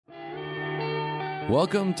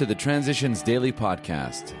Welcome to the Transitions Daily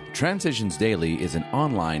podcast. Transitions Daily is an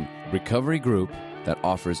online recovery group that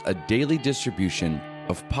offers a daily distribution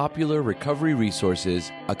of popular recovery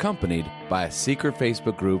resources accompanied by a secret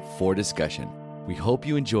Facebook group for discussion. We hope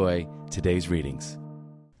you enjoy today's readings.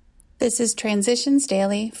 This is Transitions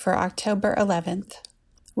Daily for October 11th,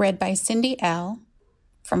 read by Cindy L.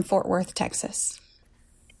 from Fort Worth, Texas.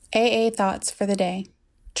 AA thoughts for the day.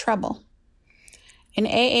 Trouble. In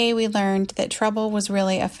AA, we learned that trouble was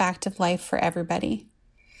really a fact of life for everybody,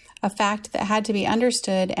 a fact that had to be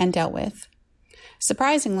understood and dealt with.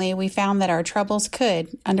 Surprisingly, we found that our troubles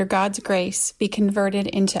could, under God's grace, be converted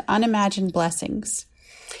into unimagined blessings.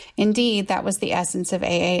 Indeed, that was the essence of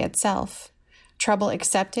AA itself. Trouble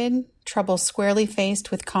accepted, trouble squarely faced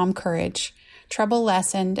with calm courage, trouble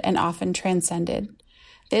lessened and often transcended.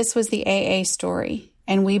 This was the AA story,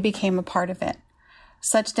 and we became a part of it.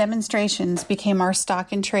 Such demonstrations became our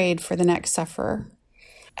stock in trade for the next sufferer.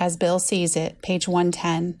 As Bill sees it, page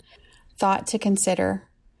 110, thought to consider,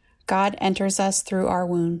 God enters us through our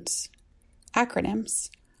wounds. Acronyms: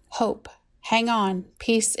 HOPE, hang on,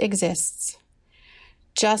 peace exists.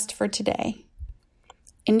 Just for today.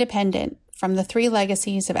 Independent, from the 3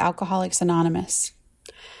 legacies of Alcoholics Anonymous.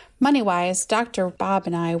 Money-wise, Dr. Bob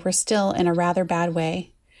and I were still in a rather bad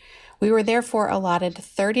way. We were therefore allotted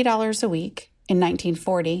 $30 a week in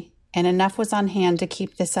 1940, and enough was on hand to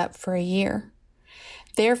keep this up for a year.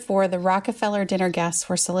 Therefore, the Rockefeller dinner guests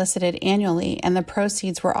were solicited annually, and the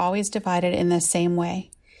proceeds were always divided in the same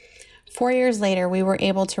way. 4 years later, we were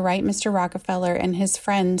able to write Mr. Rockefeller and his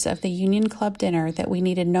friends of the Union Club dinner that we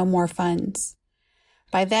needed no more funds.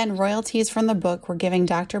 By then, royalties from the book were giving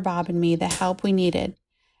Dr. Bob and me the help we needed,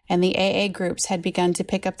 and the AA groups had begun to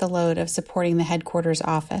pick up the load of supporting the headquarters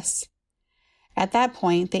office. At that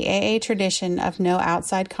point, the AA tradition of no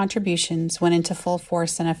outside contributions went into full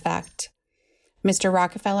force and effect. Mr.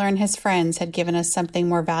 Rockefeller and his friends had given us something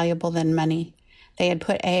more valuable than money. They had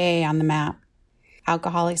put AA on the map.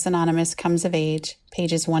 Alcoholics Anonymous comes of age,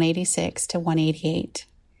 pages 186 to 188.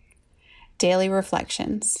 Daily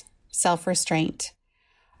reflections. Self-restraint.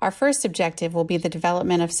 Our first objective will be the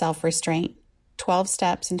development of self-restraint. 12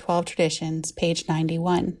 Steps and 12 Traditions, page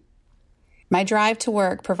 91. My drive to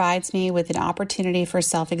work provides me with an opportunity for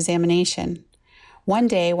self-examination. One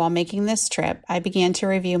day, while making this trip, I began to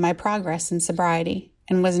review my progress in sobriety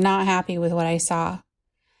and was not happy with what I saw.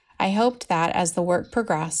 I hoped that, as the work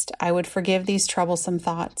progressed, I would forgive these troublesome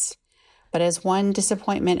thoughts. But as one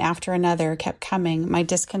disappointment after another kept coming, my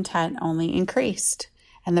discontent only increased,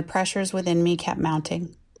 and the pressures within me kept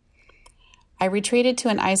mounting. I retreated to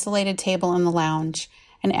an isolated table in the lounge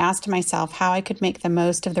and asked myself how I could make the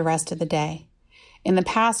most of the rest of the day. In the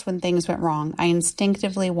past, when things went wrong, I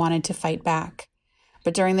instinctively wanted to fight back.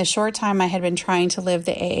 But during the short time I had been trying to live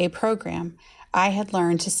the AA program, I had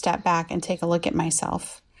learned to step back and take a look at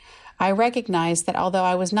myself. I recognized that although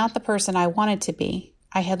I was not the person I wanted to be,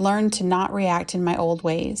 I had learned to not react in my old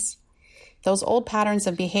ways. Those old patterns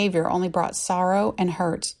of behavior only brought sorrow and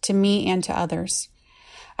hurt to me and to others.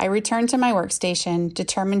 I returned to my workstation,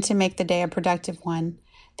 determined to make the day a productive one,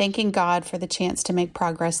 thanking God for the chance to make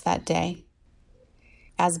progress that day.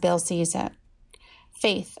 As Bill sees it.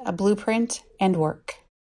 Faith, a blueprint, and work.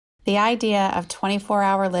 The idea of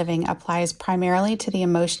 24-hour living applies primarily to the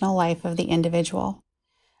emotional life of the individual.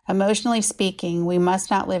 Emotionally speaking, we must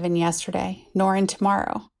not live in yesterday, nor in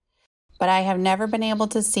tomorrow. But I have never been able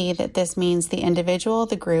to see that this means the individual,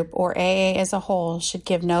 the group, or AA as a whole should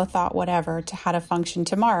give no thought whatever to how to function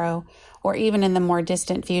tomorrow, or even in the more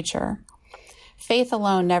distant future. Faith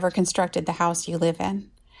alone never constructed the house you live in.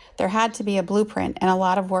 There had to be a blueprint and a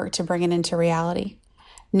lot of work to bring it into reality.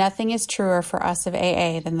 Nothing is truer for us of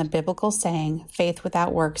AA than the biblical saying, faith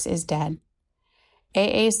without works is dead.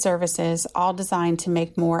 AA services, all designed to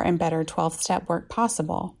make more and better 12-step work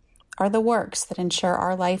possible, are the works that ensure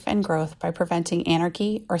our life and growth by preventing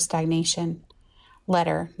anarchy or stagnation.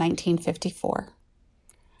 Letter, 1954.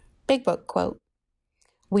 Big Book quote.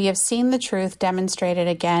 We have seen the truth demonstrated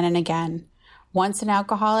again and again. Once an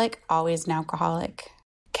alcoholic, always an alcoholic.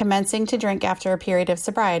 Commencing to drink after a period of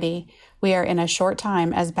sobriety, we are in a short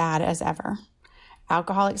time as bad as ever.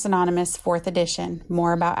 Alcoholics Anonymous, 4th edition,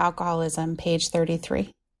 More About Alcoholism, page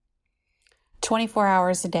 33. 24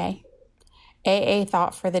 hours a day. AA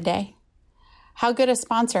thought for the day. How good a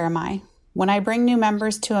sponsor am I? When I bring new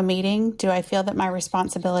members to a meeting, do I feel that my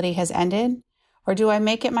responsibility has ended? Or do I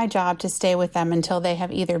make it my job to stay with them until they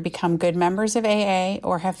have either become good members of AA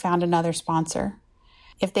or have found another sponsor?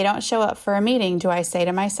 If they don't show up for a meeting, do I say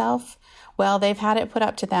to myself, well, they've had it put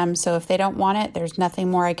up to them, so if they don't want it, there's nothing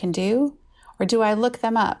more I can do? Or do I look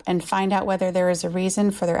them up and find out whether there is a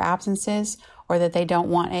reason for their absences or that they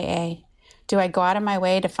don't want AA? Do I go out of my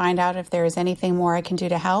way to find out if there is anything more I can do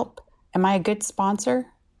to help? Am I a good sponsor?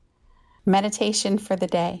 Meditation for the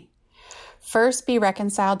day. First, be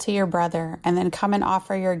reconciled to your brother, and then come and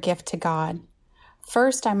offer your gift to God.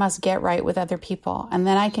 First, I must get right with other people, and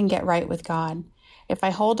then I can get right with God. If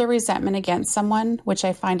I hold a resentment against someone, which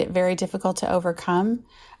I find it very difficult to overcome,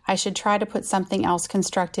 I should try to put something else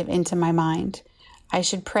constructive into my mind. I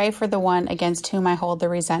should pray for the one against whom I hold the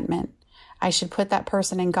resentment. I should put that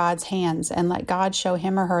person in God's hands and let God show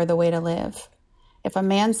him or her the way to live. If a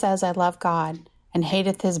man says, I love God, and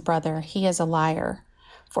hateth his brother, he is a liar.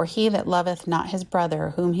 For he that loveth not his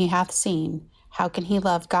brother whom he hath seen, how can he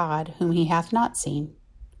love God whom he hath not seen?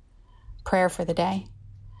 Prayer for the day.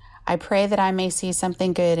 I pray that I may see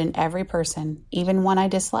something good in every person, even one I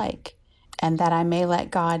dislike, and that I may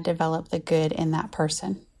let God develop the good in that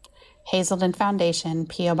person. Hazelden Foundation,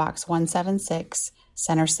 P.O. Box 176,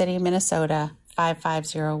 Center City, Minnesota,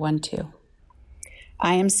 55012.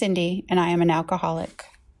 I am Cindy, and I am an alcoholic.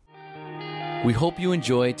 We hope you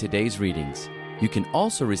enjoyed today's readings. You can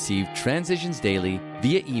also receive Transitions Daily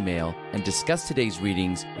via email and discuss today's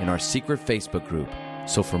readings in our secret Facebook group.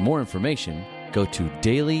 So for more information, go to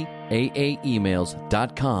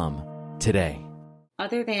dailyaaemails.com today.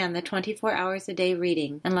 Other than the 24 hours a day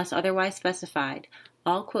reading, unless otherwise specified,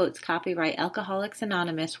 all quotes copyright Alcoholics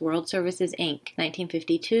Anonymous World Services, Inc.,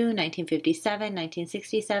 1952, 1957,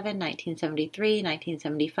 1967, 1973,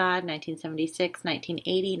 1975, 1976,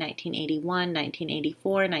 1980, 1981,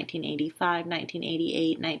 1984, 1985,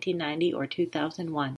 1988, 1990, or 2001.